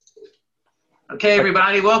Okay,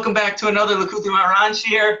 everybody, welcome back to another Likutei Moharan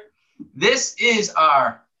Shiur. This is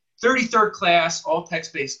our 33rd class, all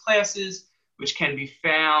text-based classes, which can be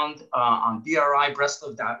found on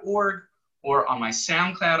bribreslov.org or on my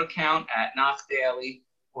SoundCloud account at Nach Daily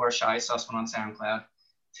or Shai Sussman on SoundCloud.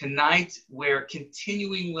 Tonight, we're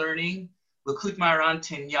continuing learning Likutei Moharan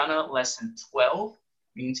Tinyana lesson 12,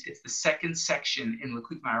 means it's the second section in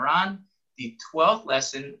Likutei Moharan, the 12th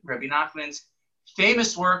lesson, Rabbi Nachman's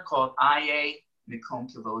famous work called Aye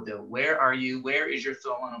Mikom Kivodo. Where are you? Where is your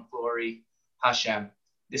throne of glory, Hashem?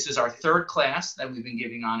 This is our third class that we've been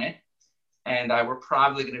giving on it, and we're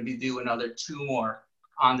probably going to be doing another two more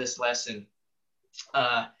on this lesson.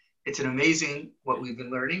 It's an amazing what we've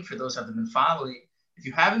been learning for those who haven't been following. If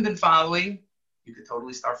you haven't been following, you could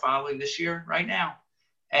totally start following this year right now.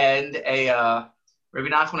 And Rabbi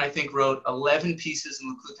Nachman, I think, wrote 11 pieces in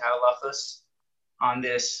Likutei Halachos on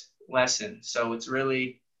this lesson. So it's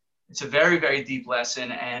a very, very deep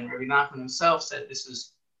lesson. And Rabbi Nachman himself said this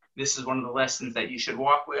is one of the lessons that you should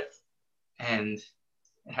walk with. And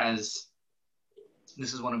this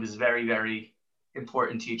is one of his very, very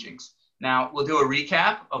important teachings. Now, we'll do a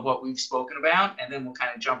recap of what we've spoken about, and then we'll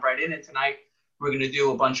kind of jump right in. And tonight, we're going to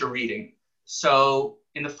do a bunch of reading. So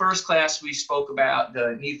in the first class, we spoke about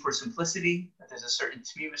the need for simplicity, that there's a certain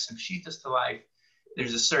tmimus and pshitas to life.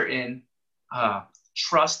 There's a certain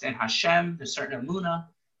trust in Hashem, there's certain emunah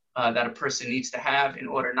that a person needs to have in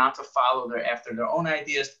order not to follow after their own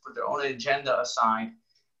ideas, to put their own agenda aside,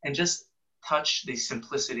 and just touch the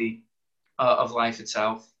simplicity of life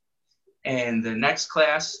itself. And the next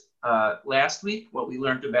class, last week, what we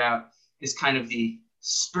learned about is kind of the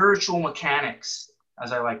spiritual mechanics,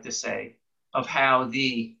 as I like to say, of how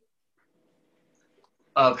the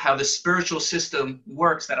spiritual system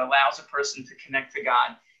works that allows a person to connect to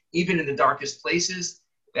God, even in the darkest places.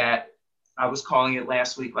 That I was calling it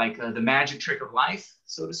last week, like the magic trick of life,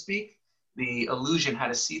 so to speak, the illusion, how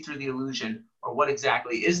to see through the illusion, or what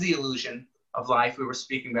exactly is the illusion of life we were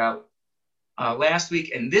speaking about last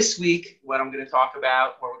week. And this week, what I'm going to talk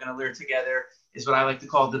about, what we're going to learn together, is what I like to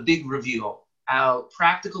call the big reveal, our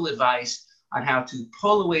practical advice on how to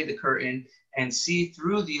pull away the curtain and see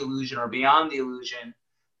through the illusion or beyond the illusion,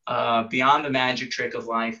 beyond the magic trick of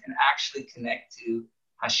life, and actually connect to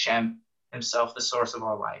Hashem himself, the source of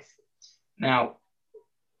our life. Now,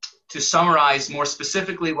 to summarize more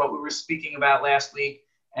specifically what we were speaking about last week,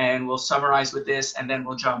 and we'll summarize with this, and then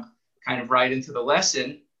we'll jump kind of right into the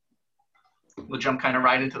lesson.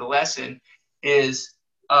 Is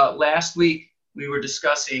last week we were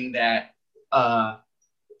discussing that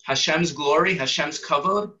Hashem's glory, Hashem's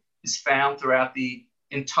kavod, is found throughout the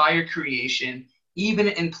entire creation, even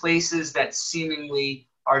in places that seemingly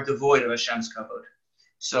are devoid of Hashem's kavod.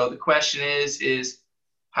 So the question is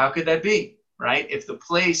how could that be, right? If the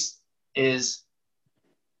place was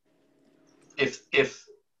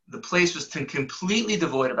completely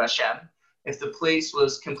devoid of Hashem, if the place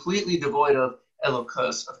was completely devoid of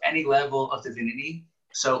Elokus, of any level of divinity,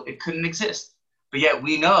 so it couldn't exist. But yet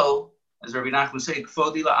we know, as Rabbi Nachman would say,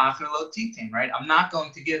 Kfodi la'acher lo titin, right? I'm not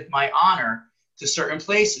going to give my honor to certain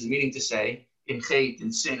places, meaning to say, in Chet,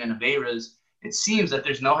 in sin, and Averas, it seems that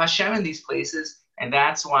there's no Hashem in these places, and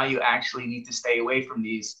that's why you actually need to stay away from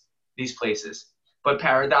these places. But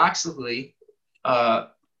paradoxically,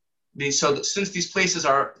 since these places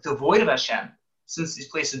are devoid of Hashem, since these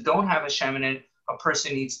places don't have Hashem in it, a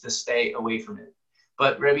person needs to stay away from it.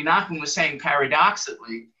 But Rabbi Nachman was saying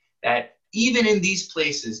paradoxically that even in these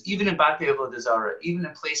places, even in Batei Avodah Zarah, even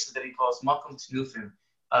in places that he calls Makom Tnufim,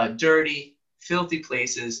 dirty, filthy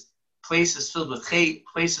places filled with hate,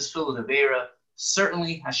 places filled with Avera,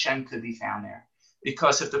 certainly Hashem could be found there.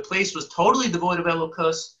 Because if the place was totally devoid of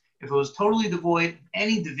Elokus, if it was totally devoid of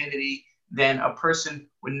any divinity, then a person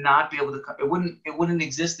would not be able to, it wouldn't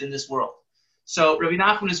exist in this world. So Rabbi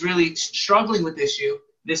Nachman is really struggling with this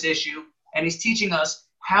issue, and he's teaching us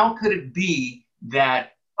how could it be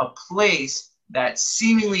that a place that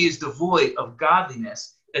seemingly is devoid of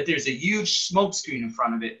godliness, that there's a huge smoke screen in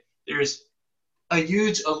front of it, there's a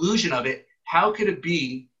huge illusion of it, how could it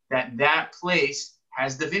be that that place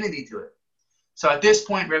has divinity to it? So at this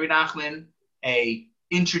point, Rabbi Nachman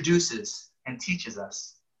introduces and teaches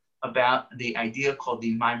us about the idea called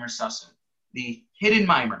the Maimer Sasson, the hidden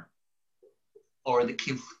Maimer, or the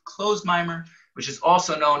closed Maimer, which is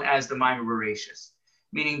also known as the Maimer Bereshis,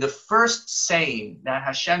 meaning the first saying that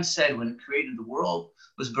Hashem said when he created the world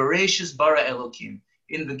was Bereshis bara Elokim.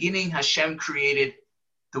 In the beginning, Hashem created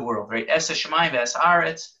the world, right? Es Hashemayim v'es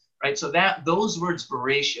Haaretz, right? So those words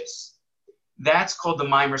Bereshis, that's called the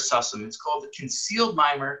Maimer Sasson. It's called the concealed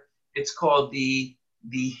Maimer. It's called the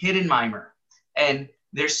hidden Maimer. And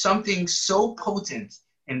There's something so potent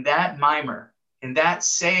in that mimer, in that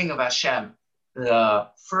saying of Hashem, the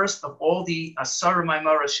first of all the Asara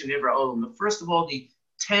Maimara Shenivra Olam, the first of all the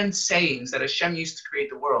 10 sayings that Hashem used to create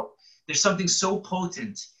the world. There's something so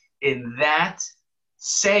potent in that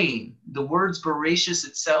saying, the words Bereshis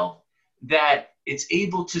itself, that it's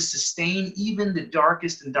able to sustain even the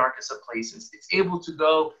darkest and darkest of places. It's able to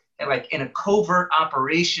go like in a covert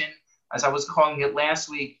operation, as I was calling it last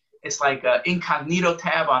week. It's like an incognito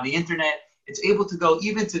tab on the internet. It's able to go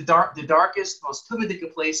even to the darkest, most tumidic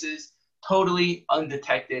of places, totally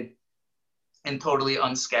undetected and totally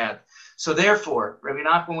unscathed. So therefore, Rabbi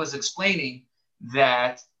Nachman was explaining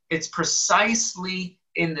that it's precisely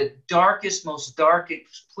in the darkest, most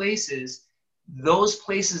darkest places, those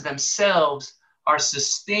places themselves are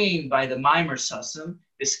sustained by the Maimer Sasim,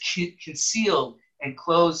 this concealed and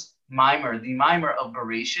closed Maimer, the Maimer of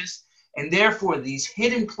Bereshis. And therefore, these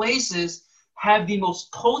hidden places have the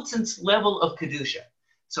most potent level of Kedusha.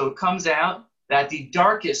 So it comes out that the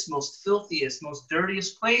darkest, most filthiest, most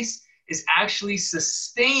dirtiest place is actually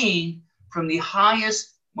sustained from the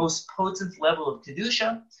highest, most potent level of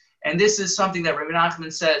Kedusha. And this is something that Rabbi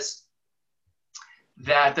Nachman says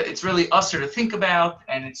that it's really usher to think about,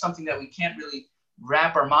 and it's something that we can't really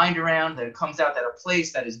wrap our mind around, that it comes out that a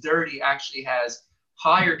place that is dirty actually has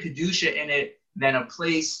higher Kedusha in it than a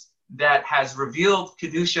place that has revealed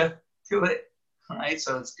Kedusha to it, right?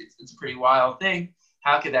 So it's a pretty wild thing.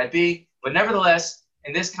 How could that be? But nevertheless,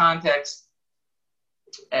 in this context,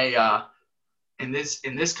 in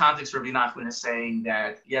this context, Rabbi Nachman is saying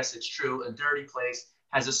that, yes, it's true, a dirty place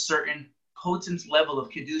has a certain potent level of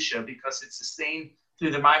Kedusha because it's sustained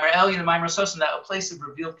through the Maimer Elyon and the Maimer Sosim that a place of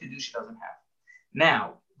revealed Kedusha doesn't have.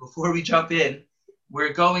 Now, before we jump in,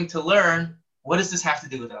 we're going to learn, what does this have to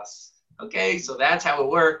do with us? Okay, so that's how it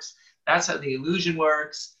works. That's how the illusion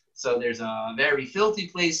works. So there's a very filthy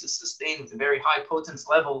place that's sustained with a very high potence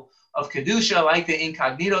level of Kedusha, like the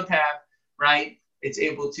incognito tab, right? It's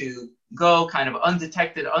able to go kind of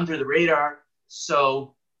undetected under the radar.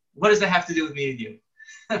 So what does that have to do with me and you,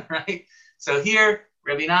 right? So here,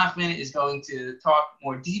 Rabbi Nachman is going to talk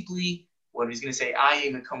more deeply. What he's going to say, Aye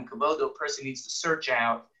Mekom Kavodo, a person needs to search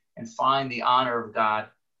out and find the honor of God.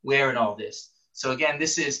 Where in all this? So again,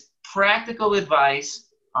 this is practical advice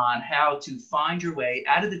on how to find your way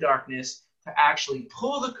out of the darkness, to actually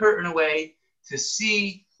pull the curtain away, to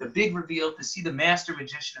see the big reveal, to see the master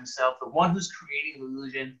magician himself, the one who's creating the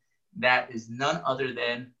illusion. That is none other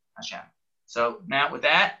than Hashem. So now with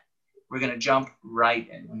that, we're going to jump right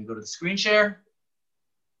in. Let me go to the screen share.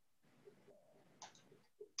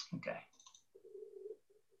 Okay.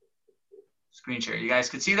 Screen share. You guys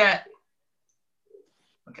could see that?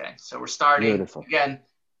 Okay, so we're starting. Beautiful. Again,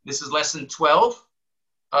 this is lesson 12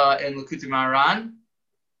 in Likutei Moharan.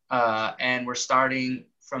 And we're starting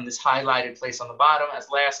from this highlighted place on the bottom. As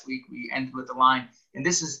last week, we ended with the line, and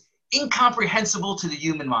this is incomprehensible to the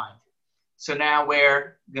human mind. So now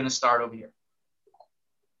we're going to start over here.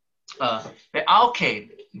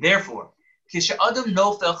 Therefore, Kisha'adam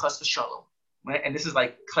nofel chas v'shalom. And this is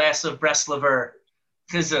like class of Breslaver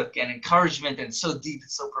chizuk and encouragement, and it's so deep,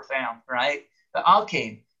 it's so profound, right? The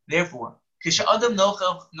alkain, therefore, Kisha'adam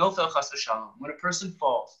nofel chas v'shalom. When a person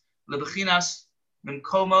falls, lebechinas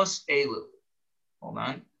mimkomos elu. Hold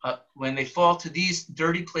on. When they fall to these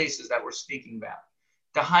dirty places that we're speaking about.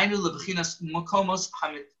 Dahainu lebechinas mimkomos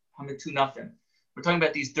hamitunafim. We're talking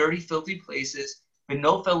about these dirty, filthy places. And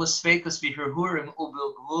a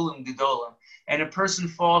person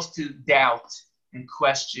falls to doubt and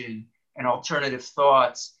question and alternative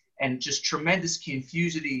thoughts and just tremendous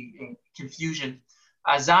confusion.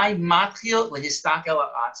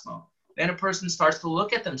 Then a person starts to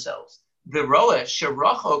look at themselves. And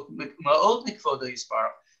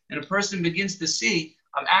a person begins to see,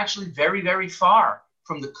 I'm actually very, very far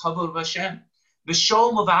from the kavod of Hashem.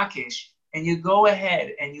 And you go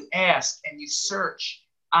ahead and you ask and you search,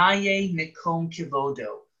 Aye Mekom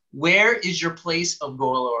Kivodo, where is your place of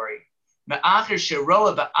glory? That after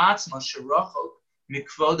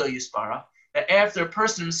a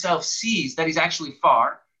person himself sees that he's actually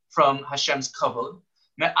far from Hashem's kavod,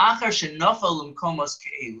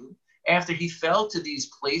 after he fell to these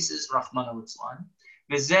places, Rahman al-Litzlan,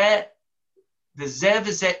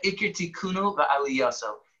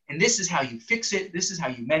 and this is how you fix it, this is how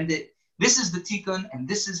you mend it. This is the tikkun, and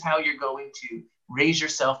this is how you're going to raise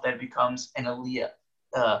yourself, that it becomes an aliyah,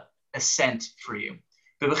 ascent for you.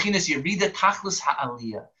 That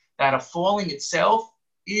a falling itself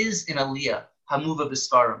is an aliyah, hamuva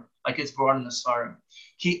b'sfarim, like it's brought in the svarim.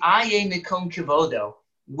 Ki aye mekom kivodo,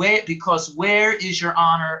 because where is your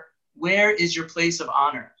honor? Where is your place of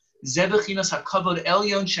honor? Zebechinos hakavod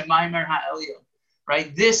elyon shemaimer ha'elyon.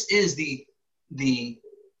 Right? This is the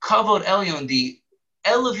kavod elyon, the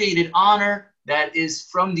elevated honor that is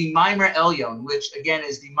from the Maimer Elyon, which again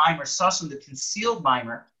is the Maimer Sasum, the concealed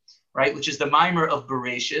Maimer, right? Which is the Maimer of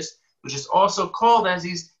Bereshis, which is also called, as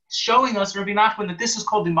he's showing us, Rabbi Nachman, that this is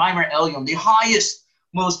called the Maimer Elyon, the highest,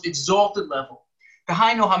 most exalted level. The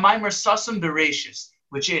Haino HaMaimer Sasum Bereshis,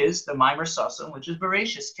 which is the Maimer Sasum, which is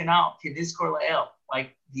Bereshis, Kenal, Kedizkor La'el,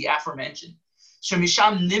 like the aforementioned.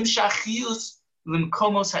 Shemisham Nimshach Chiyus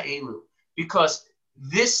Limkomos Ha'elu, because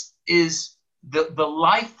this is the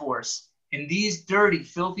life force in these dirty,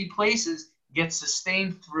 filthy places gets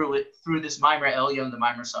sustained through it, through this Maimer Elyon, the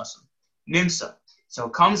Maimer Sasum. Nimsa. So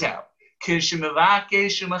it comes out.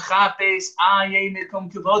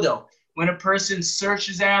 When a person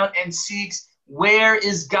searches out and seeks, where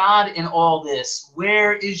is God in all this?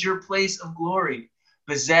 Where is your place of glory?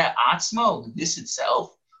 This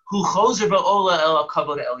itself,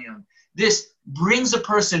 this brings a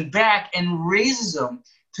person back and raises him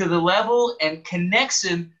to the level and connects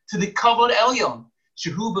him to the Kavod Elyon,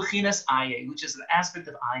 Shehu Bechinas Aye, which is an aspect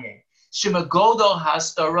of Aye. Shemagodo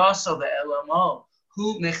Hastaraso Ve'elamo,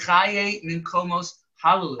 Hu Mechaye Minkomos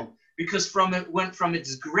Halalu. Because from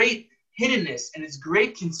its great hiddenness and its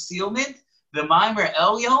great concealment, the Maimer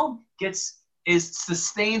Elyon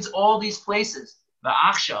sustains all these places. The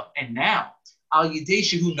Achshav, and now, Al Yidei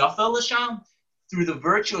Shehu Nafel Lasham, through the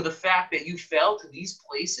virtue of the fact that you fell to these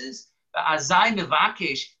places,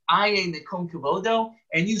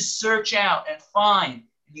 and you search out and find,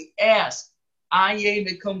 and you ask,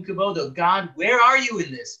 God, where are you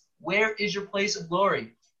in this? Where is your place of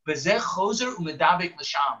glory?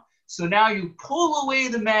 So now you pull away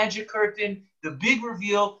the magic curtain, the big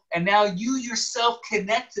reveal, and now you yourself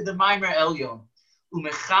connect to the Maimer Elyon. And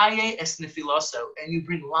you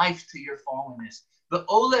bring life to your fallenness.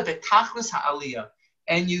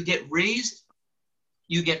 And you get raised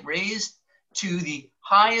to the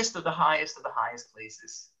highest of the highest of the highest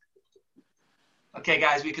places. Okay,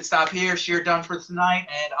 guys, we could stop here. Share done for tonight,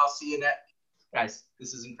 and I'll see you next. Guys,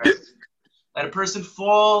 this is incredible. That a person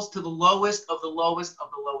falls to the lowest of the lowest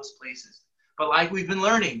of the lowest places. But like we've been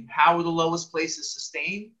learning, how are the lowest places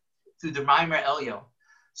sustained? Through the Maimer Elyon.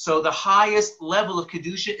 So the highest level of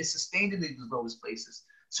Kedusha is sustained in these lowest places.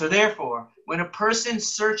 So therefore, when a person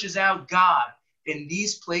searches out God in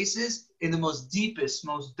these places, in the most deepest,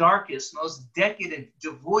 most darkest, most decadent,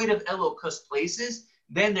 devoid of Elokus places,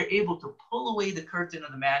 then they're able to pull away the curtain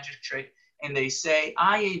of the magic trick, and they say,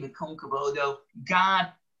 Aye Mekom Kavodo,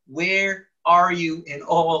 God, where are you in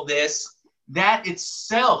all this? That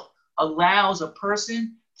itself allows a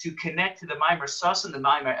person to connect to the Maimer Sasum, the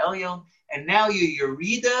Maimer Elyon, and now your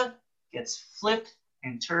Yerida gets flipped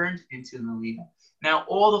and turned into an Aliyah. Now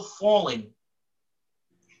all the falling,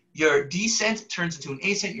 your descent turns into an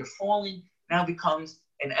ascent, your falling now becomes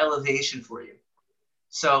an elevation for you.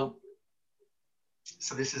 So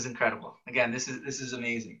this is incredible. Again, this is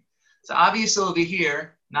amazing. So obviously over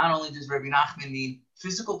here, not only does Rabbi Nachman mean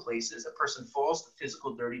physical places, a person falls to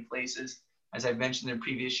physical dirty places. As I've mentioned in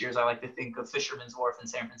previous years, I like to think of Fisherman's Wharf in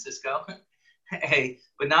San Francisco. Hey,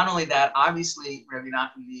 but not only that, obviously Rabbi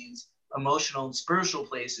Nachman means emotional and spiritual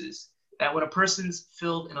places, that when a person's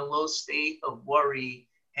filled in a low state of worry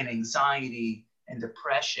and anxiety and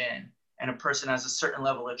depression, and a person has a certain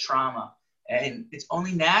level of trauma, and it's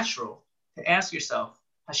only natural to ask yourself,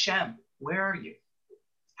 Hashem, where are you?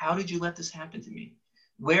 How did you let this happen to me?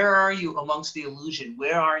 Where are you amongst the illusion?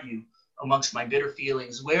 Where are you amongst my bitter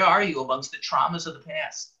feelings? Where are you amongst the traumas of the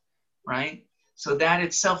past, right? So that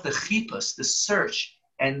itself, the chipus, the search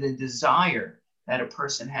and the desire that a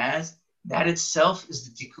person has, that itself is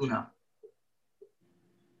the tikkuna,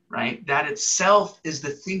 right? That itself is the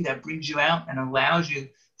thing that brings you out and allows you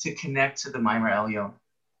to connect to the Maimer Elyon.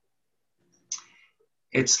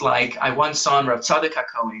 It's like I once saw in Rav Tzadok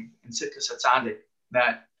HaKohen in Tzidkas HaTzadik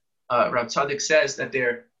that Rav Tzadok says that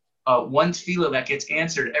there one tefillah that gets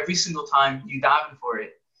answered every single time you daven for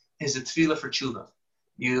it is a tefillah for tshuva.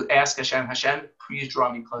 You ask Hashem, please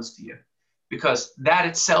draw me close to you. Because that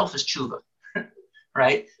itself is tshuva,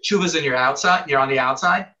 right? Tshuva's in your outside, you're on the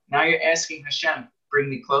outside. Now you're asking Hashem, bring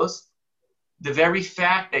me close. The very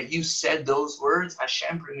fact that you said those words,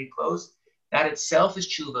 Hashem, bring me close, that itself is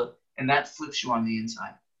tshuva, and that flips you on the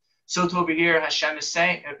inside. So to over here, Hashem is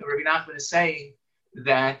saying, Rabbi Nachman is saying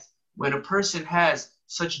that when a person has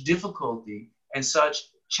such difficulty and such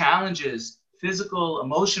challenges, physical,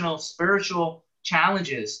 emotional, spiritual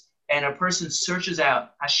challenges, and a person searches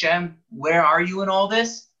out, Hashem, where are you in all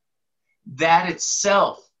this? That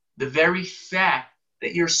itself, the very fact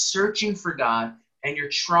that you're searching for God and you're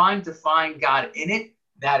trying to find God in it,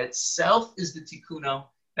 That itself is the tikkuno.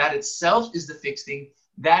 That itself is the fixing.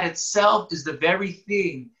 That itself is the very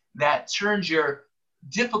thing that turns your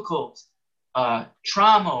difficult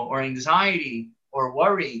trauma or anxiety or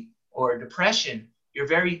worry or depression, your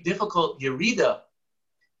very difficult yerida,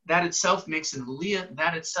 that itself makes an aliyah.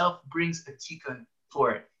 That itself brings a tikkun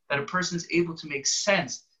for it. That a person is able to make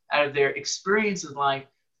sense out of their experience of life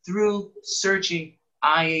through searching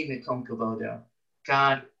Aye Mikom Kavodo.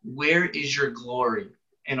 God, where is your glory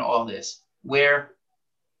in all this? Where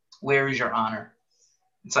is your honor?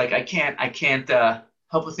 It's like I can't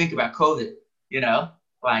help but think about COVID,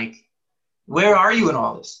 like, where are you in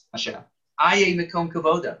all this, Hashem? Aye Mikom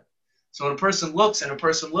Kavodo. So when a person looks and a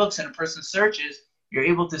person looks and a person searches, you're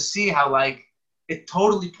able to see how, like, it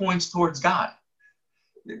totally points towards God.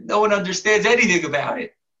 No one understands anything about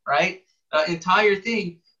it, right? The entire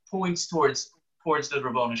thing points towards the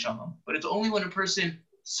Rabboni Shalom. But it's only when a person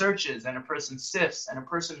searches and a person sifts and a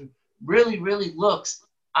person really, really looks,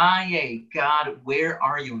 Aye, God, where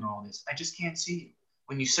are you in all this? I just can't see you.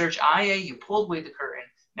 When you search Aye, you pull away the curtain.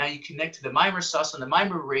 Now you connect to the Maimer Sason, the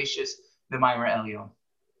Maimer Rashis, the Maimer Elyon.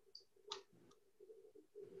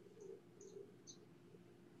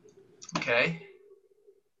 Okay.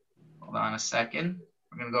 Hold on a second.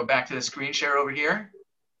 We're going to go back to the screen share over here.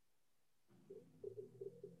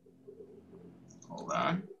 Hold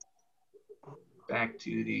on. Back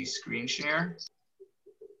to the screen share.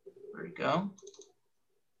 Where'd it go?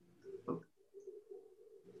 Oh.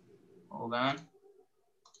 Hold on.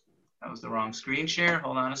 That was the wrong screen share.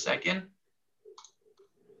 Hold on a second.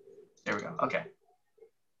 There we go. Okay.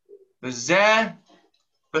 Bechinas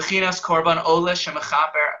Korban Ola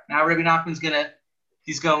Shemechaper. Now Rabbi Nachman's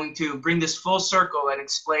going to bring this full circle and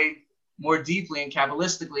explain more deeply and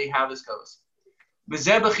Kabbalistically how this goes.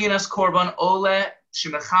 Bechinas Korban Ola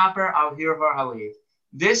Shemechaper Al Hirhor Halev.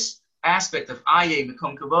 This aspect of Aye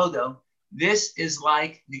Mikom Kavodo, this is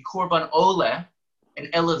like the Korban Ola, an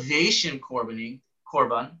elevation korban,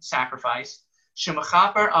 sacrifice,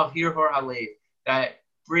 Shemechaper Al Hirhor Halev, that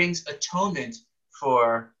brings atonement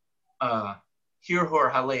for Hirhor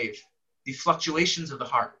Halev, the fluctuations of the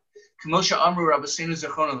heart. Kamosha Amru Rabbeinu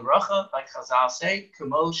Zechron L'Bracha, like Chazal say,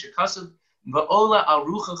 Kamo Shekasav Va'ola Al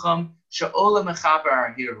Ruchacham Sha'ola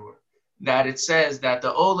Mechaper Hirhor. That it says that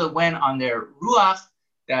the Ola went on their Ruach,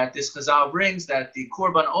 that this Chazal brings, that the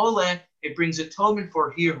Korban Ola, it brings atonement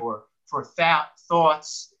for Hirhor, for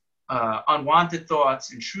thoughts, unwanted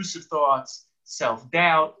thoughts, intrusive thoughts,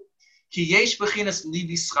 self-doubt. He's going to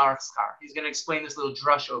explain this little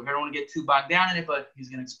drush over here. I don't want to get too bogged down in it, but he's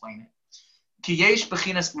going to explain it.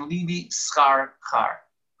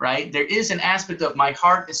 Right? There is an aspect of my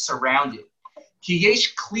heart is surrounded. There is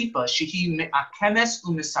a klipa.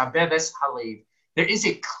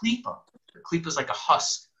 The klipa is like a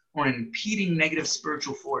husk or an impeding negative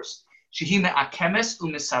spiritual force.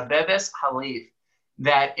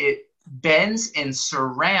 That it bends and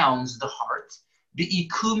surrounds the heart.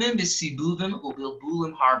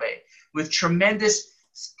 With tremendous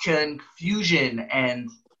confusion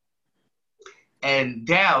and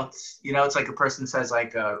doubt. It's like a person says,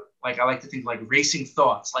 like I like to think like racing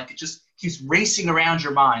thoughts, like it just keeps racing around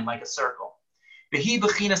your mind like a circle. Vehi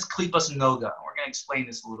bechinas klipas noga. We're going to explain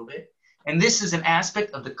this a little bit. And this is an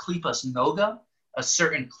aspect of the klipas noga, a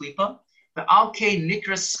certain klipa. The alke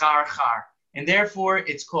nikras schar char. And therefore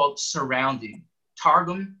it's called surrounding.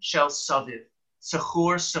 Targum shel saviv.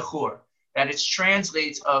 Sechur, sechur. That it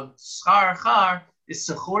translates of schar char is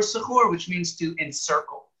sechur, sechur, which means to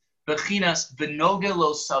encircle. Bechinas benoge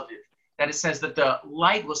lo saviv. That it says that the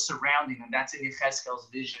light was surrounding them. That's in Yechezkel's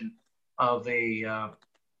vision of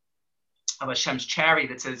Hashem's chariot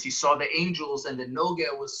that says he saw the angels and the noge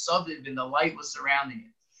was saviv and the light was surrounding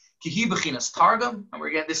it. Kihi bechinas targum. And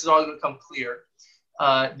again, this is all going to become clear.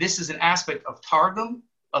 This is an aspect of Targum,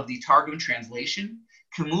 of the Targum translation.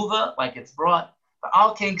 Kemuva, like it's brought, but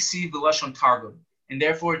al ken ksiv b'lashon Targum, and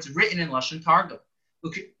therefore it's written in Lashon Targum.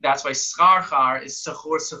 That's why schar char is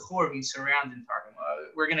sechor, sechor means surrounding Targum.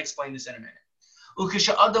 We're going to explain this in a minute.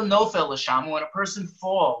 Ukisha adam nofel l'sham, when a person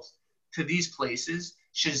falls to these places,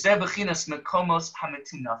 shezeh b'chinas mekomos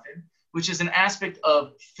hametunafim, which is an aspect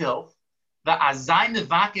of filth. The azay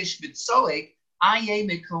mevakesh b'tzoek aye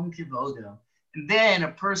mekom kivodo. And then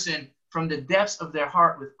a person from the depths of their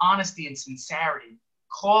heart with honesty and sincerity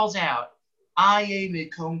calls out, Aye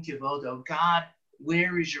mekom kivodo, God,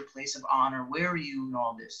 where is your place of honor? Where are you in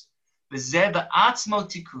all this?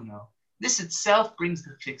 This itself brings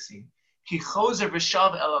the fixing. Because then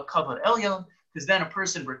a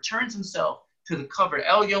person returns himself to the covered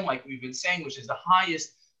elyon, like we've been saying, which is the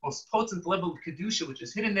highest, most potent level of kedusha, which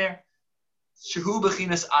is hidden there. Shehu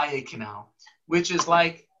bechinas aye kanal, which is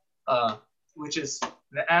like, which is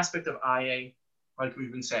the aspect of IA, like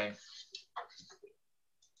we've been saying.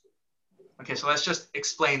 Okay, so let's just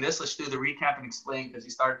explain this. Let's do the recap and explain, because he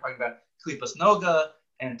started talking about Klipas Noga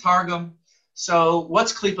and Targum. So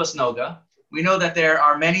what's Klipas Noga? We know that there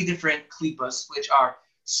are many different Klipas, which are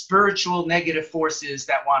spiritual negative forces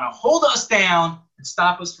that want to hold us down and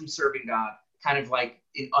stop us from serving God, kind of like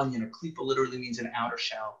an onion. A Klipa literally means an outer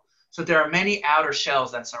shell. So there are many outer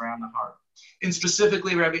shells that surround the heart. In specific,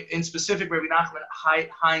 Rabbi Nachman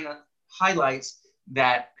highlights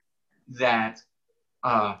that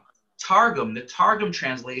Targum, the Targum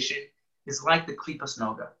translation, is like the Klipas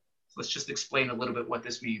Noga. So let's just explain a little bit what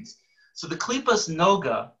this means. So the Klipas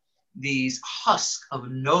Noga, these husk of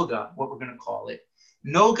Noga, what we're going to call it,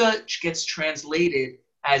 Noga gets translated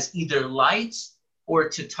as either light or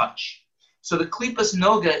to touch. So the Klipas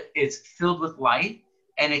Noga is filled with light,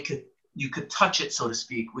 and you could touch it, so to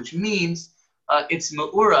speak, which means it's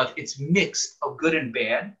me'urav, it's mixed of good and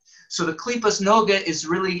bad. So the Klipas Noga is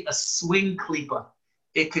really a swing klipa.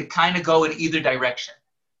 It could kind of go in either direction,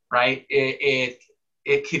 right? It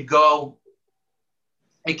can go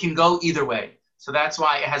either way. So that's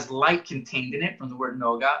why it has light contained in it, from the word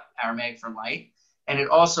noga, Aramaic for light. And it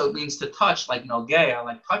also means to touch, like nogea,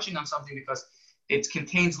 like touching on something, because it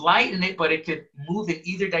contains light in it, but it could move in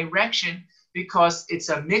either direction because it's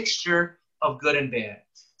a mixture of good and bad.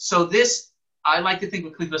 So this, I like to think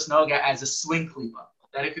of Klipas Noga as a swing klipa,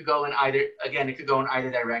 that it could go in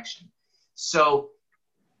either direction. So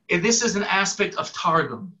if this is an aspect of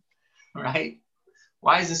Targum, right?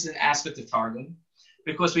 Why is this an aspect of Targum?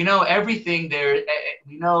 Because we know everything there,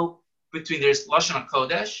 we know there's Lashon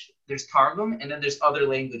HaKodesh, there's Targum, and then there's other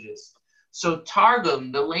languages. So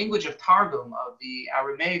Targum, the language of Targum, of the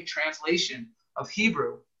Aramaic translation of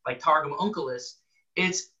Hebrew, like Targum Onkelos,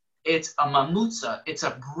 it's a mamutza, it's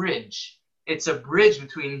a bridge. It's a bridge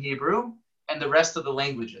between Hebrew and the rest of the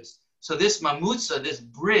languages. So this mamutza, this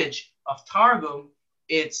bridge of Targum,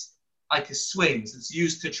 it's like a swings. It's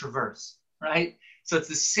used to traverse, right? So it's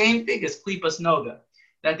the same thing as Klipas Noga.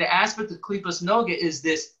 That the aspect of Klipas Noga is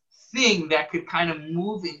this thing that could kind of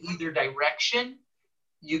move in either direction.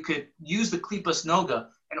 You could use the Klipas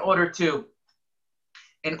Noga in order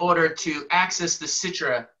to access the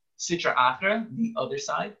Sitra Achra, the other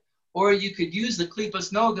side, or you could use the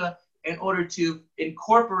Klipas Noga in order to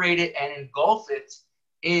incorporate it and engulf it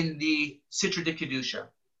in the Sitra de Kedusha,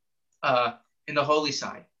 in the holy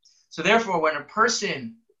side. So therefore, when a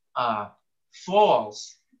person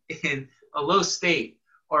falls in a low state,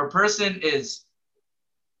 or let's say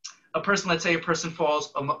a person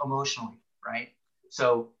falls emotionally, right?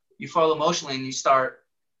 So you fall emotionally and you start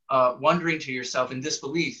wondering to yourself in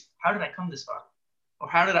disbelief, how did I come this far? Or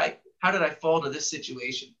how did I fall to this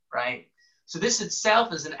situation, right? So this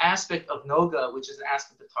itself is an aspect of Noga, which is an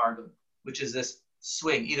aspect of Targum, which is this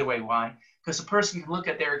swing. Either way, why? Because a person can look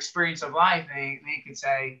at their experience of life and they could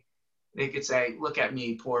say, look at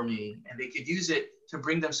me, poor me. And they could use it to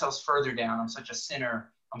bring themselves further down. I'm such a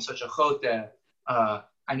sinner. I'm such a choteh.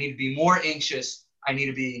 I need to be more anxious. I need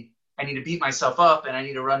to beat myself up, and I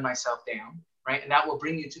need to run myself down, right? And that will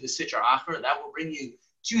bring you to the Sitra Achra. That will bring you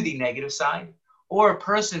to the negative side. Or a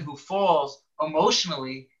person who falls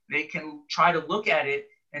emotionally, they can try to look at it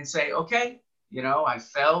and say, okay, I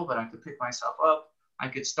fell, but I could pick myself up. I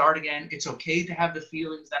could start again. It's okay to have the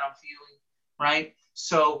feelings that I'm feeling, right?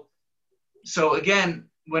 So again,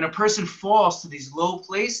 when a person falls to these low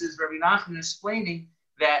places, Rabbi Nachman is explaining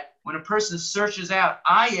that when a person searches out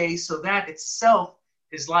Aye, so that itself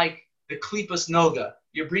is like the Klipas Noga.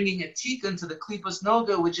 You're bringing a tikkun to the Klipas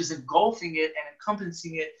Noga, which is engulfing it and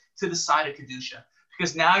encompassing it to the side of Kedusha.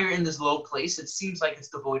 Because now you're in this low place. It seems like it's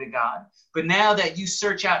devoid of God. But now that you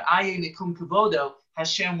search out Aye Nikum Kavodo,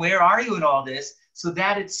 Hashem, where are you in all this? So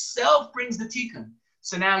that itself brings the tikkun.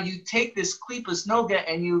 So now you take this Klipas Noga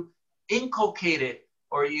and you inculcate it,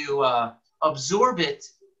 or you absorb it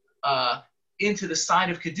into the side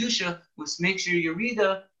of Kedusha, which makes your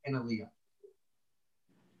Yerida and Aliyah.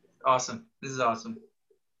 Awesome. This is awesome.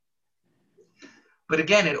 But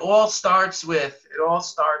again, it all starts with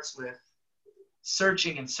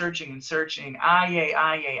searching and searching and searching. Aye,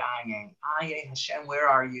 Hashem, where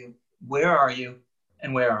are you? Where are you?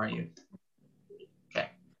 And where are you? Okay,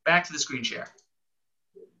 back to the screen share.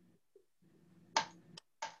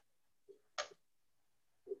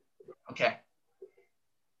 Okay.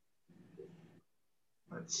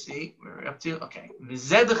 Let's see where we're up to. Okay.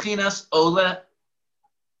 V'zedechinas ole.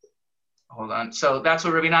 Hold on. So that's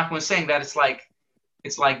what Rabbi Nachman was saying, that it's like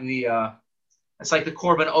the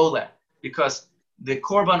korban ole, because the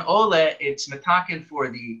korban ole, it's metaken for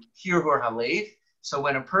the hirhur halev, So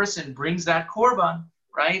when a person brings that korban,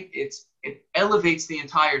 right, it elevates the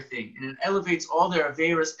entire thing, and it elevates all their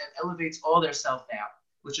averas and elevates all their self-doubt,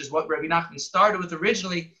 which is what Rabbi Nachman started with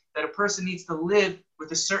originally, that a person needs to live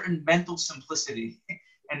with a certain mental simplicity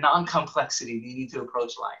and non-complexity they need to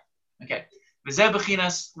approach life. Okay. V'zeh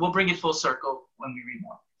b'chinas, we'll bring it full circle when we read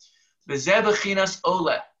more. V'zeh b'chinas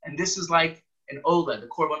ola, and this is like an ola, the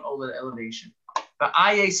korban ola, the elevation.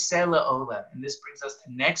 V'aye sela ola, and this brings us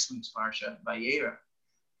to next week's parsha, Vayera.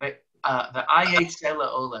 V'aye sela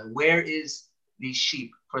ola, where is the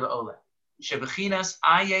sheep for the ola? Shebechinas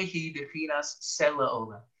aye hi bechinas sela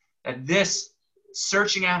ola. That this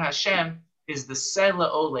searching out Hashem is the sela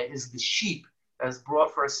ola, is the sheep that is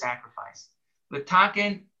brought for a sacrifice.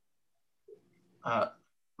 L'taken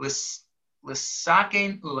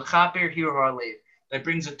l'saken u'lechaper hiru ha'lev, that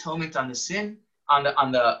brings atonement on the sin, on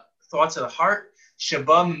the thoughts of the heart.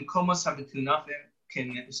 Sheba mimkomos habetunafim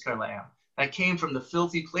ken iskar le'am, that came from the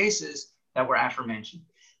filthy places that were aforementioned.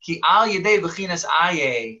 Ki al yedei b'chinas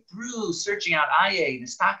aye, through searching out aye,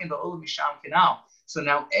 nistaken ba'olam misham kenal. So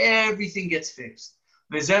now everything gets fixed.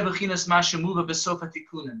 V'zeh b'chinas ma shemuva b'sof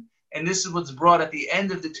ha'tikunim, and this is what's brought at the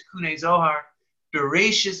end of the Tikkunei Zohar,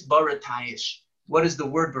 Bereshis Baratayish. What is the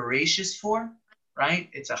word Bereshis for? Right?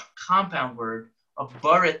 It's a compound word of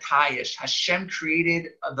Baratayish. Hashem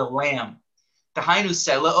created the lamb. Tahainu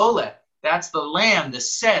Sela Ole. That's the lamb, the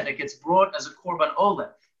sed that gets brought as a korban ole.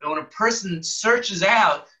 And when a person searches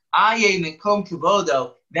out Aye Mikom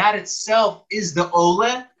Kivodo, that itself is the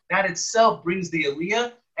ole. That itself brings the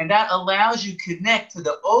aliyah, and that allows you to connect to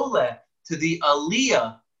the ole, to the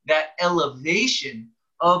aliyah, that elevation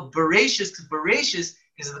of Bereshis, because Bereshis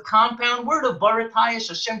is the compound word of Baratayish.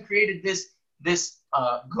 Hashem created this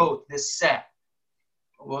goat, this set.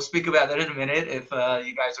 We'll speak about that in a minute if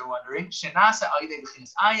you guys are wondering. Shenasa ayidei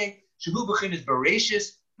b'chinas aye, shehu b'chinas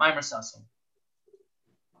Bereshis, maimer sasem.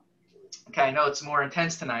 Okay, I know it's more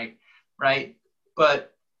intense tonight, right?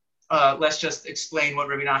 But let's just explain what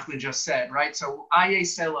Rabbi Nachman just said, right? So aye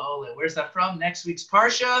sela ole, where's that from? Next week's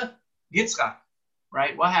parsha, Yitzchak.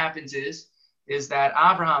 Right? What happens is that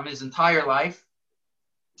Abraham, his entire life,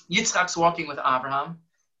 Yitzchak's walking with Abraham,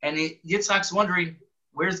 and Yitzchak's wondering,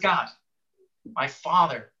 where's God? My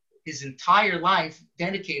father, his entire life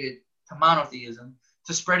dedicated to monotheism,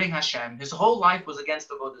 to spreading Hashem. His whole life was against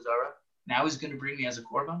the Avodah Zarah. Now he's going to bring me as a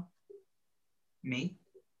korban? Me?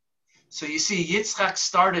 So you see, Yitzchak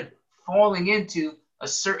started falling into a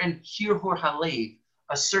certain hirhur halev,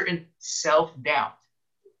 a certain self-doubt,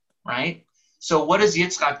 right? So what does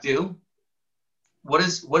Yitzchak do? What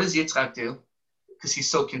does Yitzchak do? Because he's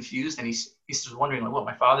so confused and he's just wondering, like, what,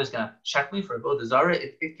 my father's going to check me for Avodah Zarah?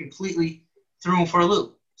 It completely threw him for a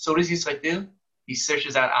loop. So what does Yitzchak do? He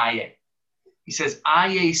searches out Aye. He says,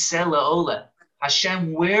 Aye Sela Ola.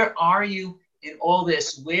 Hashem, where are you in all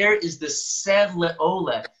this? Where is the Sela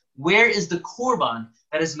Ola? Where is the korban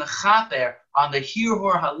that is mechaper on the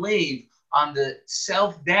hirhor halev, on the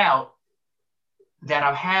self-doubt that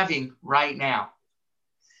I'm having right now?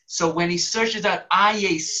 So when he searches out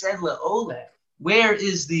Aye Sedla Ole, where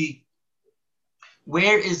is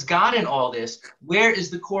God in all this? Where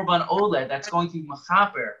is the Korban Ole that's going to be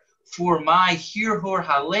Mechaper for my Hirhor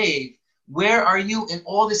Halev? Where are you in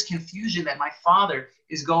all this confusion that my father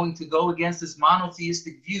is going to go against this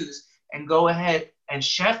monotheistic views and go ahead and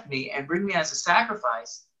chef me and bring me as a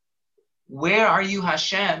sacrifice? Where are you,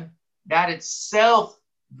 Hashem? That itself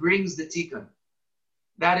brings the tikkun.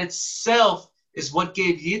 That itself is what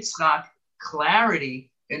gave Yitzchak clarity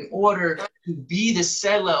in order to be the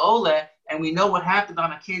Sela Ole. And we know what happened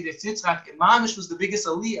on Akedah Yitzchak. Mamish was the biggest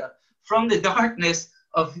aliyah from the darkness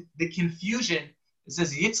of the confusion. It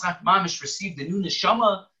says Yitzchak Mamish received the new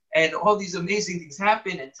neshama, and all these amazing things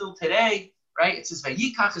happened until today, right? It says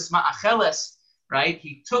Vayikach es ma'acheles, right?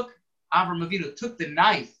 Avraham Avinu took the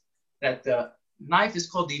knife. That the knife is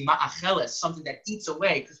called the ma'acheles, something that eats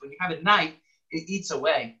away, because when you have a knife, it eats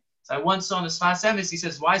away. So I once saw in the Sfas Emes, he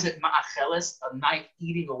says, why is it ma'acheles, a knife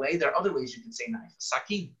eating away? There are other ways you can say knife.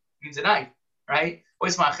 Sakin means a knife, right? Why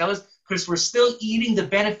is ma'acheles? Because we're still eating the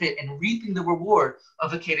benefit and reaping the reward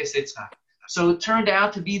of Akedah Yitzchak. So it turned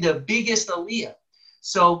out to be the biggest aliyah.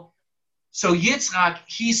 So Yitzchak,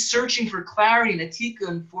 he's searching for clarity and a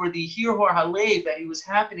tikkun for the hirhor halev that he was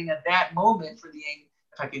happening at that moment, for the,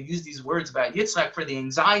 if I could use these words about Yitzchak, for the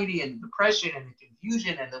anxiety and depression and the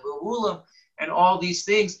confusion and the lu'ulam and all these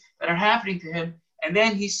things that are happening to him. And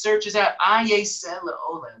then he searches out, Aye Sela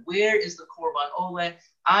Ole, where is the Korban Ole?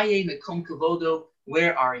 Aye Mekom Kavodo,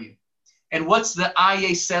 where are you? And what's the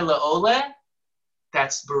Aye Sela Ole?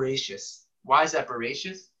 That's Bereshis. Why is that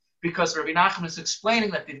Bereshis? Because Rabbi Nachman is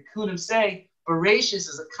explaining that the Tikkunim say, Bereshis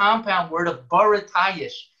is a compound word of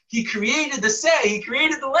baratayish. He created he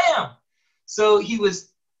created the lamb. So he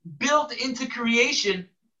was built into creation.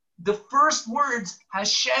 The first words,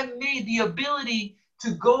 Hashem made the ability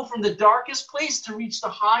to go from the darkest place to reach the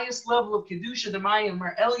highest level of Kedusha, the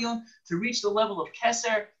Ma'amer Elyon, to reach the level of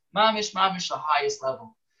Keser, Mamish, the highest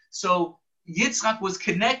level. So Yitzchak was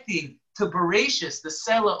connecting to Bereshis, the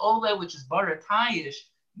Sela Ole, which is Baratayish,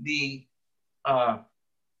 the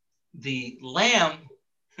lamb,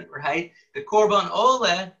 right? The Korban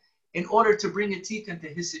Ole, in order to bring a tikkun to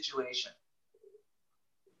his situation.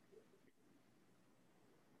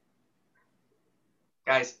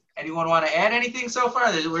 Guys, anyone want to add anything so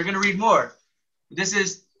far? We're going to read more. This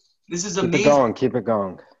is amazing. Keep it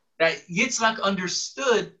going. That Yitzchak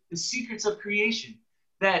understood the secrets of creation,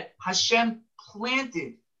 that Hashem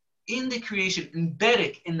planted in the creation,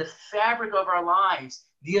 embedded in the fabric of our lives,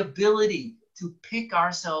 the ability to pick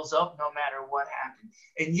ourselves up no matter what happened.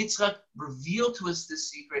 And Yitzchak revealed to us this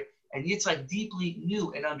secret, and Yitzchak deeply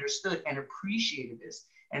knew and understood and appreciated this.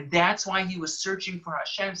 And that's why he was searching for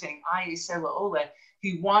Hashem, saying, Aye Sela Ole.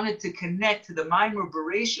 He wanted to connect to the Maimer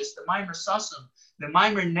Bereshis, the Maimer Sasum, the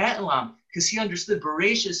Maimer Netlam, because he understood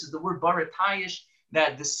Bereshis is the word Baratayish,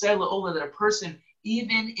 that the Sela Ole, that a person,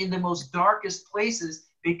 even in the most darkest places,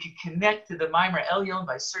 they could connect to the Maimer Elyon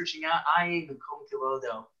by searching out, Aye Mekom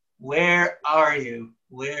Kilodo. Where are you?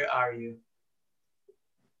 Where are you?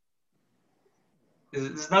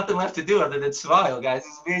 There's nothing left to do other than smile, guys.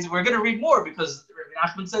 It's amazing. We're going to read more because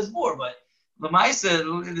Nachman says more, but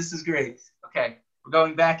Lamaisa, this is great. Okay, we're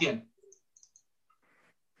going back in.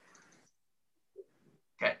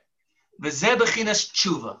 Okay. V'zeh b'chinas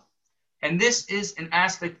tshuva. And this is an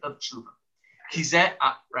aspect of tshuva. Kizeh,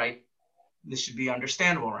 right? This should be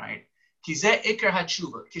understandable, right? Kizeh ikar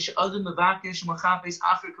ha-tshuva. Kish'adam mevakesh machapes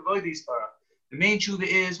acher kavod yisbarach. The main tshuva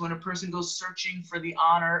is when a person goes searching for the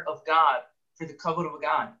honor of God, for the kavod of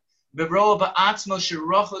God. V'roa ba'atzmo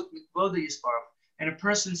sherochot mikvod yisbarach. And a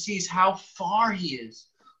person sees how far he is.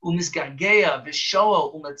 Umisgageya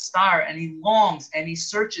v'shoa umatstar. And he longs and he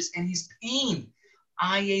searches and he's pained.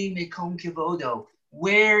 Aye mekom kivodo.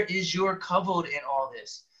 Where is your kavod in all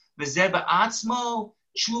this? V'zeh ba'atzmo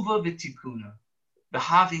tshuva v'tikuna. The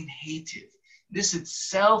having hated. This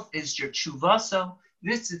itself is your tshuvaso.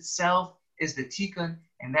 This itself is the tikkun,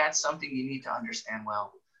 and that's something you need to understand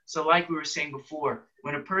well. So like we were saying before,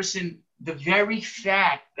 when a person, the very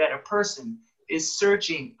fact that a person is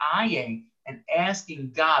searching ayin and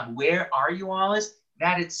asking God, where are you, all this?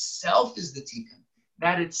 That itself is the tikkun.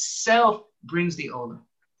 That itself brings the olah.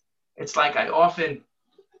 It's like I often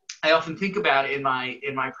think about it in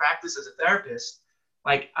my practice as a therapist.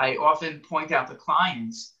 Like I often point out to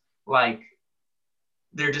clients, like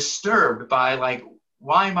they're disturbed by like,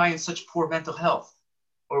 why am I in such poor mental health?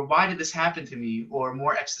 Or why did this happen to me? Or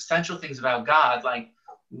more existential things about God, like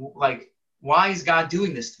why is God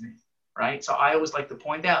doing this to me? Right? So I always like to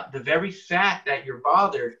point out the very fact that you're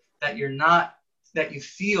bothered, that you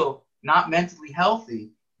feel not mentally healthy,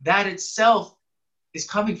 that itself is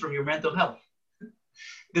coming from your mental health.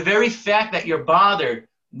 The very fact that you're bothered,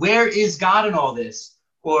 where is God in all this?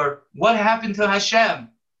 Or what happened to Hashem,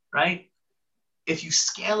 right? If you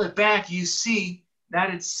scale it back, you see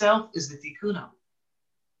that itself is the tikkuno.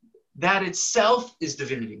 That itself is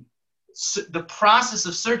divinity. So the process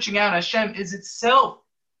of searching out Hashem is itself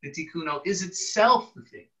the tikkuno, is itself the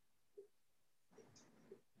thing.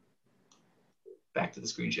 Back to the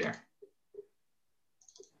screen share.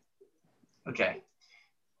 Okay.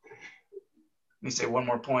 Let me say one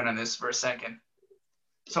more point on this for a second.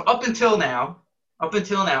 So up until now,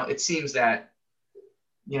 it seems that,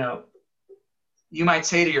 you might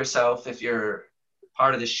say to yourself, if you're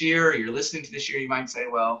part of the shir or you're listening to the shir, you might say,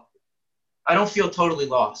 well, I don't feel totally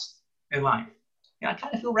lost in life. I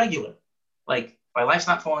kind of feel regular. Like my life's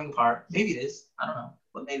not falling apart. Maybe it is. I don't know.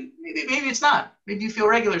 But maybe it's not. Maybe you feel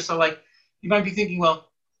regular. So like you might be thinking, well,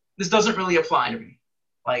 this doesn't really apply to me.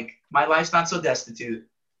 Like my life's not so destitute.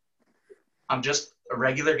 I'm just a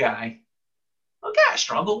regular guy. Okay, I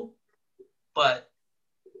struggle. But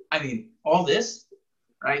I mean, all this,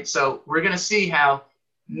 right? So we're going to see how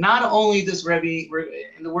not only does Rebbe,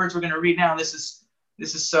 in the words we're going to read now, this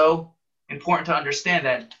is so important to understand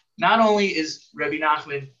that not only is Rebbe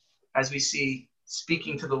Nachman, as we see,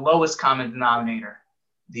 speaking to the lowest common denominator,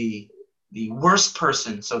 the worst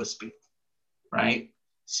person, so to speak, right?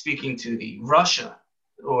 Speaking to the Russia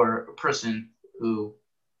or a person who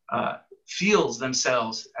feels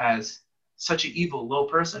themselves as such an evil, low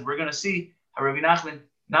person. We're going to see how Rebbe Nachman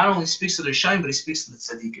not only speaks to the Rishonim, but he speaks to the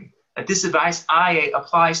Tzaddikim. That this advice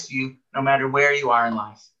applies to you no matter where you are in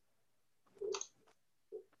life.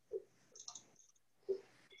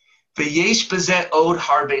 V'yesh b'zeh od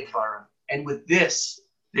harbe dvarim. And with this,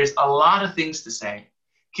 there's a lot of things to say.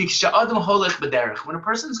 Ki k'sha'adam holech b'derech. When a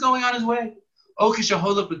person's going on his way, o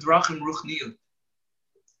k'sha'holech b'drachim ruchniyut,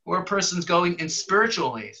 or a person's going in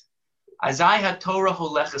spiritual ways, azai ha-Torah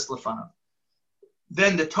holeches lefanav.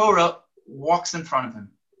 Then the Torah walks in front of him.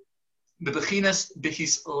 B'bechinas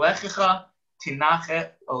b'hislechecha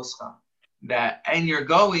tinache oscha. That in your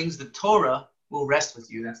goings, the Torah will rest with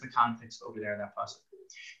you. That's the context over there in that pasuk.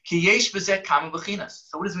 Ki yesh b'zeh kama b'chinas.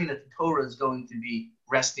 So what does it mean that the Torah is going to be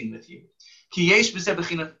resting with you? Ki yesh b'zeh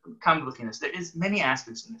b'chinas kama b'chinas. There is many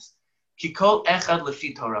aspects in this. Ki kol echad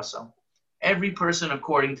lefi Torah. So every person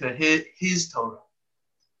according to his Torah.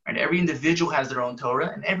 Right? Every individual has their own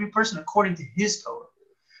Torah, and every person according to his Torah.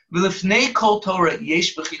 V'lifnei kol Torah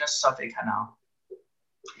yesh b'chinas safek hanal.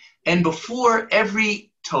 And before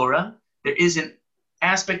every Torah, there is an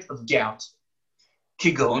aspect of doubt.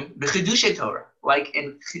 Kigon b'chidushay Torah, like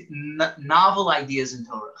in novel ideas in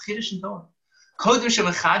Torah, chidush in Torah. Kodem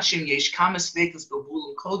shemachadshim yesh kama sveikus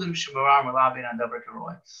b'bulim kodem shemarar malaben adaber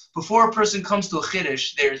karoi. Before a person comes to a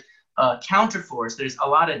chidush, there's a counterforce. There's a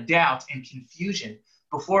lot of doubt and confusion.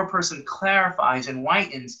 Before a person clarifies and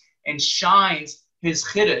whitens and shines his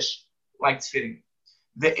chidush like tefillin.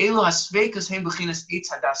 Ve'elu hasveikus hem b'chinas eitz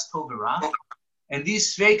hadas tov v'ra. And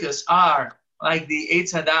these sveikus are like the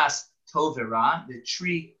eitz hadas tov v'ra, the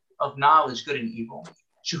tree of knowledge, good and evil.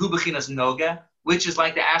 Shehu b'chinas noga, which is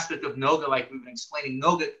like the aspect of noga, like we've been explaining.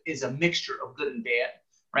 Noga is a mixture of good and bad,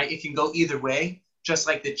 right? It can go either way, just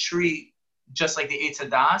like the tree, just like the eitz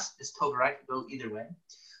hadas is tov v'ra, it can go either way.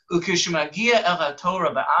 Ukishmagia el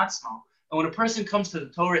haTorah ba'atzmo. And when a person comes to the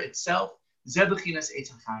Torah itself, zeh b'chinas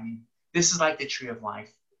eitz hachayim. This is like the tree of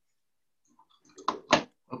life.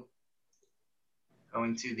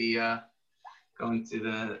 Going to the,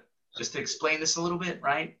 just to explain this a little bit,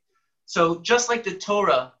 right? So just like the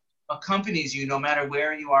Torah accompanies you no matter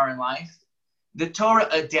where you are in life, the Torah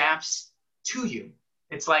adapts to you.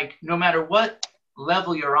 It's like no matter what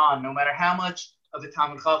level you're on, no matter how much of the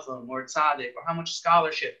Talmud Chacham or Tzaddik or how much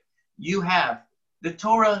scholarship you have, the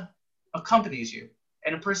Torah accompanies you.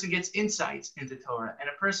 And a person gets insights into Torah, and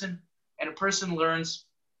a person learns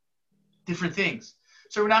different things.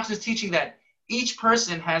 So Rav Nachman is teaching that each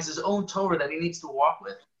person has his own Torah that he needs to walk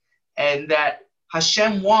with, and that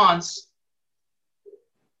Hashem wants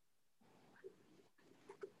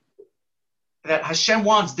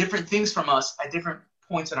different things from us at different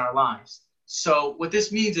points in our lives. So what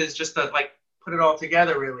this means is, just to like put it all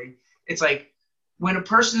together really, it's like when a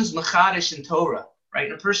person is machadish in Torah, right?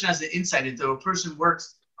 And a person has the insight into Torah, a person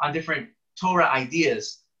works on different Torah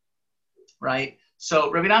ideas, right?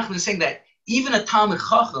 So Rabbi Nachman is saying that even a Talmud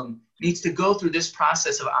Chacham needs to go through this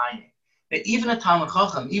process of ayin. That even a Talmud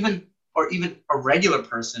Chacham, even a regular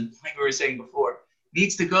person, like we were saying before,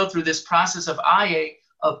 needs to go through this process of ayin,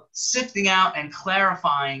 of sifting out and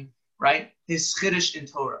clarifying, right, his chiddush in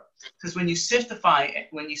Torah. Because when you sift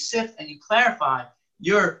and you clarify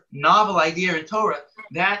your novel idea in Torah,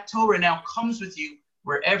 that Torah now comes with you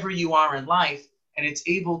wherever you are in life, and it's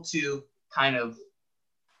able to kind of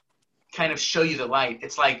show you the light.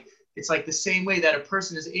 It's like the same way that a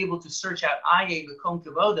person is able to search out Ayin V'Kom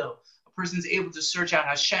Kavodo. A person is able to search out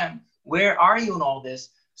Hashem. Where are you in all this?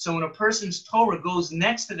 So when a person's Torah goes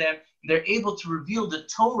next to them, they're able to reveal the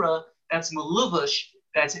Torah that's maluvush,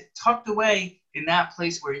 that's tucked away in that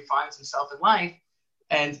place where he finds himself in life.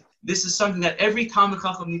 And this is something that every Talmud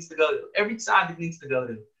Chacham needs to go to. Every tzaddik needs to go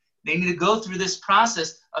to. They need to go through this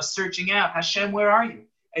process of searching out, Hashem, where are you?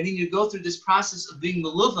 And then you go through this process of being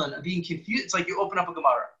maluvan, of being confused. It's like you open up a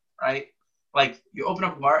Gemara, right? Like you open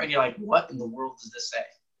up a Gemara and you're like, what in the world does this say?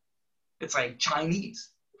 It's like Chinese,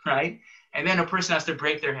 right? And then a person has to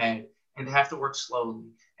break their head, and they have to work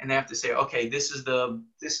slowly, and they have to say, okay, this is the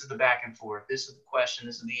back and forth. This is the question.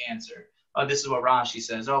 This is the answer. Oh, this is what Rashi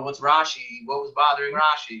says. Oh, what's Rashi? What was bothering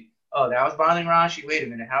Rashi? Oh, that was bothering Rashi. Wait a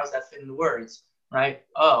minute. How does that fit in the words? Right?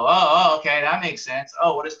 Oh, okay, that makes sense.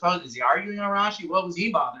 Oh, what is Post? Is he arguing on Rashi? What was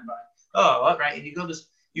he bothered by? Oh, right. And you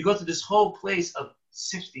go through this whole place of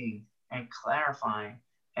sifting and clarifying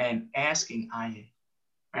and asking ayin.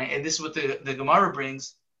 Right? And this is what the Gemara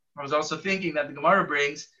brings. I was also thinking that the Gemara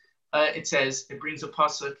brings, it brings a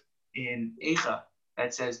pasuk in Eicha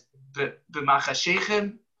that says,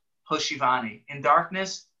 B'machashechem hoshivani. In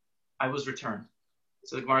darkness, I was returned.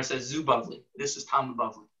 So the Gemara says, Zu Bavli. This is Talmud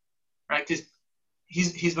Bavli. Right? Because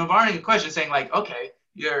he's bombarding a question saying like, okay,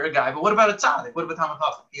 you're a guy, but what about a tzaddik? What about Talmud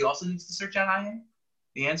Chacham? He also needs to search out ayin?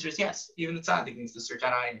 The answer is yes. Even the tzaddik needs to search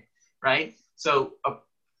out ayin. Right? So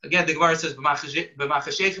again, the Gemara says,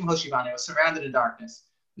 B'machashechem hoshivani. I was surrounded in darkness.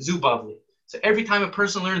 Zu Bavli. So every time a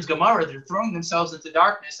person learns Gemara, they're throwing themselves into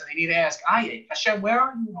darkness, and they need to ask, Aye, Hashem, where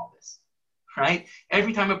are you in all this? Right?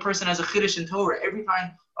 Every time a person has a Chiddush in Torah, every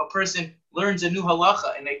time a person learns a new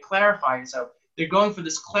halacha and they clarify it, so they're going for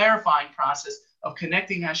this clarifying process of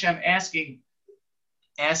connecting Hashem, asking,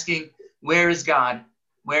 where is God?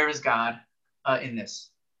 Where is God in this?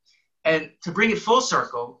 And to bring it full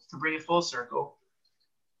circle,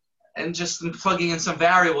 and just plugging in some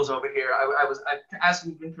variables over here, as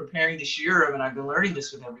we've been preparing the shiurim, and I've been learning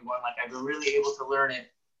this with everyone, like I've been really able to learn it,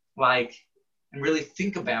 like, and really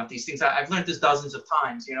think about these things. I've learned this dozens of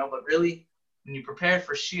times, but really, when you prepare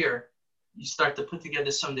for shiur, you start to put together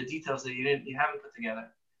some of the details that you haven't put together.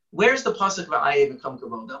 Where's the pasuk about Aye Mekom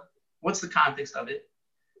Kavodo? What's the context of it?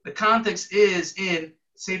 The context is in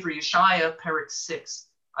Sefer Yeshaya, Perek 6,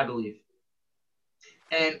 I believe.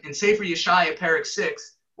 And in Sefer Yeshaya, Perek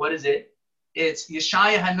 6, what is it? It's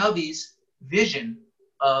Yeshaya Hanavi's vision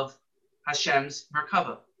of Hashem's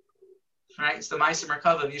Merkava. Right? It's the Ma'aser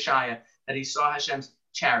Merkava of Yeshaya, that he saw Hashem's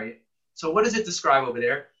chariot. So what does it describe over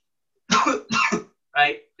there?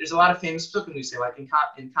 Right? There's a lot of famous psukim we say, like in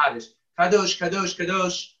Kaddish. Kadosh, Kadosh,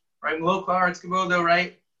 Kadosh, right? Melok Haaretz Kavodo,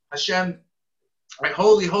 right? Hashem, right?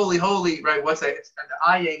 Holy, holy, holy, right? What's that? It's the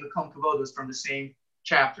Aye Mekom Kavodo is from the same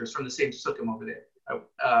chapters, from the same psukim over there.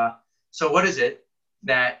 So what is it?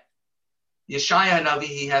 That Yeshaya Hanavi,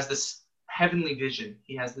 he has this heavenly vision.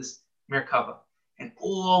 He has this Merkava. And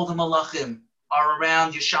all the Malachim are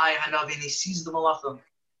around Yeshaya Hanavi, and he sees the Malachim.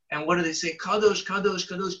 And what do they say? Kadosh, Kadosh,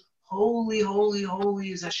 Kadosh. Holy, holy,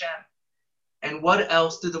 holy is Hashem. And what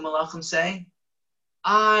else do the Malachim say?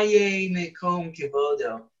 Aye Mekom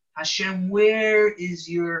Kevodo. Hashem, where is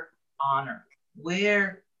your honor?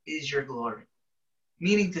 Where is your glory?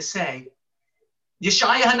 Meaning to say,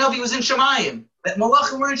 Yeshaya Hanavi was in Shemayim. That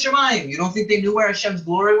Malachim were in Shemayim. You don't think they knew where Hashem's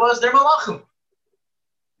glory was? They're Malachim.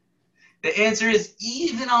 The answer is,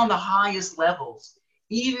 even on the highest levels,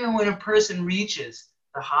 even when a person reaches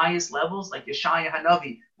the highest levels, like Yeshaya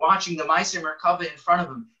Hanavi, watching the Ma'aser Merkava in front of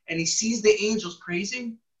him, and he sees the angels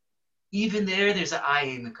praising, even there's an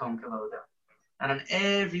Aye Mekom Kavodo. And on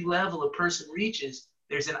every level a person reaches,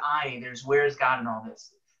 there's an Aye, there's where's God in all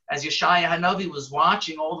this. As Yeshaya Hanavi was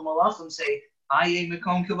watching all the Malachim say, Aye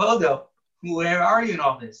Mekom Kavodo, where are you in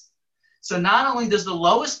all this? So not only does the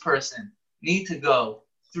lowest person need to go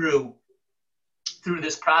through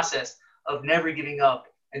this process of never giving up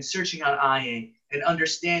and searching on Aye and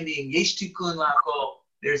understanding Yesh Tikkun L'Hakol,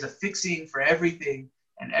 there's a fixing for everything,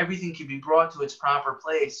 and everything can be brought to its proper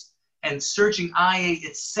place. And searching Aye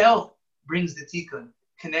itself brings the Tikkun,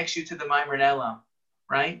 connects you to the Maimer Ne'elam,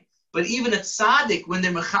 right? But even a tzaddik, when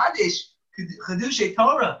they're Mechadish, Chedushei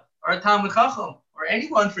Torah, or a Talmid Chacham, or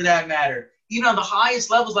anyone for that matter, even on the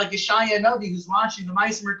highest levels like Yeshaya Hanavi, who's watching the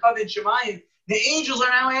Ma'aser Merkava in Shemayim, the angels are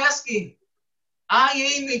now asking,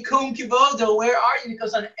 Aye Mekom Kavodo, where are you?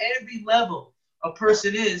 Because on every level a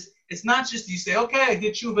person is, it's not just you say, okay, I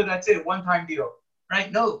did tshuva, that's it, one-time deal,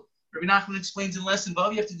 right? No. Rabbi Nachman explains in Lesson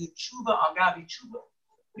Vav, you have to do tshuva on gabi tshuva.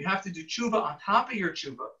 You have to do tshuva on top of your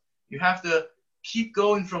tshuva. You have to keep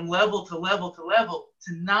going from level to level to level,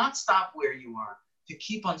 to not stop where you are, to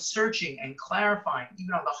keep on searching and clarifying,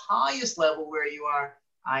 even on the highest level where you are.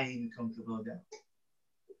 Aye Mekom Kavodo.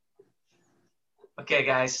 Okay,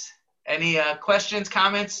 guys. Any questions,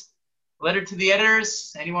 comments? Letter to the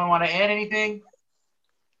editors? Anyone want to add anything?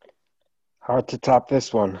 Hard to top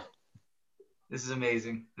this one. This is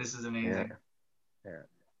amazing. Yeah.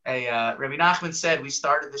 Hey, Rabbi Nachman said, we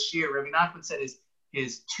started this year. Rabbi Nachman said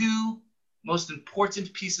his two most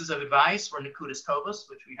important pieces of advice were Nekudas Tovos,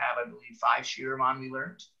 which we have, I believe, 5 shiurim on. We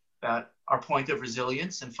learned about our point of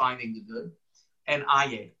resilience and finding the good, and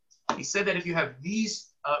Aye. He said that if you have these,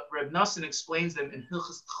 Reb Nosson explains them in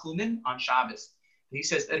Hilchos Tchumen on Shabbos. And he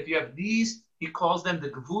says that if you have these, he calls them the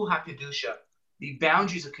Gevul HaKedusha, the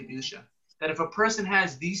boundaries of Kedusha. That if a person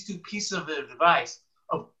has these two pieces of advice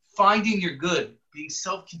of finding your good, being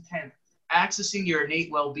self-content, accessing your innate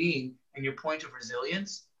well-being and your point of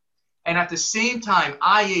resilience, and at the same time,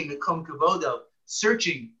 Aye Mekom Kavodo,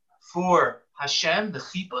 searching for Hashem, the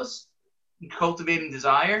chipos, and cultivating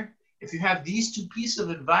desire, if you have these two pieces of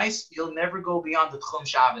advice, you'll never go beyond the Tchum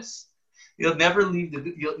Shabbos. You'll never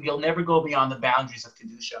you'll never go beyond the boundaries of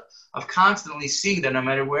Kedusha, of constantly seeing that no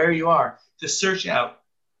matter where you are, to search out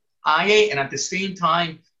Aye, and at the same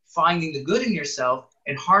time, finding the good in yourself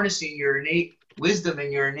and harnessing your innate wisdom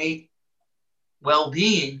and your innate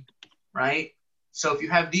well-being, right? So if you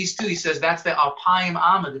have these two, he says that's the Alpayim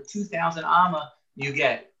Amma, the 2,000 Amma you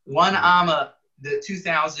get. One Amma, the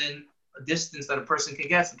 2,000 distance that a person can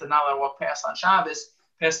get, so to not let walk past on Shabbos,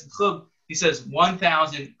 past the Chub. He says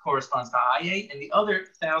 1,000 corresponds to Aye, and the other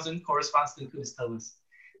 1,000 corresponds to Nekudas Tavus.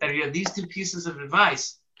 That if you have these two pieces of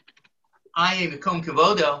advice, Aye Mekom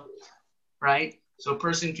Kavodo, right? So a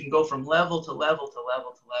person can go from level to level to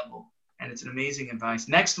level to level, and it's an amazing advice.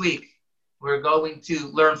 Next week, we're going to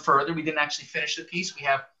learn further. We didn't actually finish the piece. We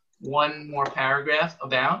have one more paragraph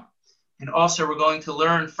about, and also we're going to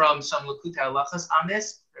learn from some Likutei Halachas on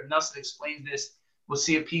this. Reb Nosson explains this. We'll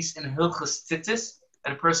see a piece in Hilchos Tzitzis,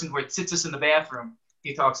 that a person who wears tzitzis in the bathroom,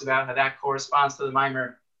 he talks about how that corresponds to the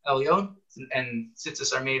Maimer Elyon, and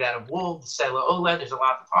tzitzis are made out of wool, the Sela Oled. There's a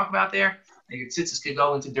lot to talk about there. And your tzitzis could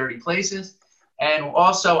go into dirty places. And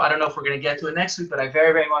also, I don't know if we're going to get to it next week, but I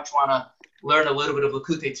very, very much want to learn a little bit of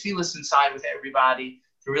Likutei Tfilas inside with everybody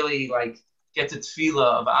to really get the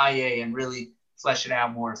Tfilah of Aye and really flesh it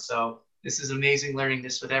out more. So this is amazing learning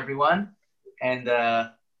this with everyone. And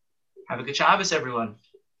have a good Shabbos, everyone.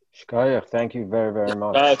 Shkoyach, thank you very, very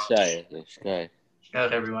much. Shkoyach,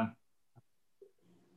 everyone.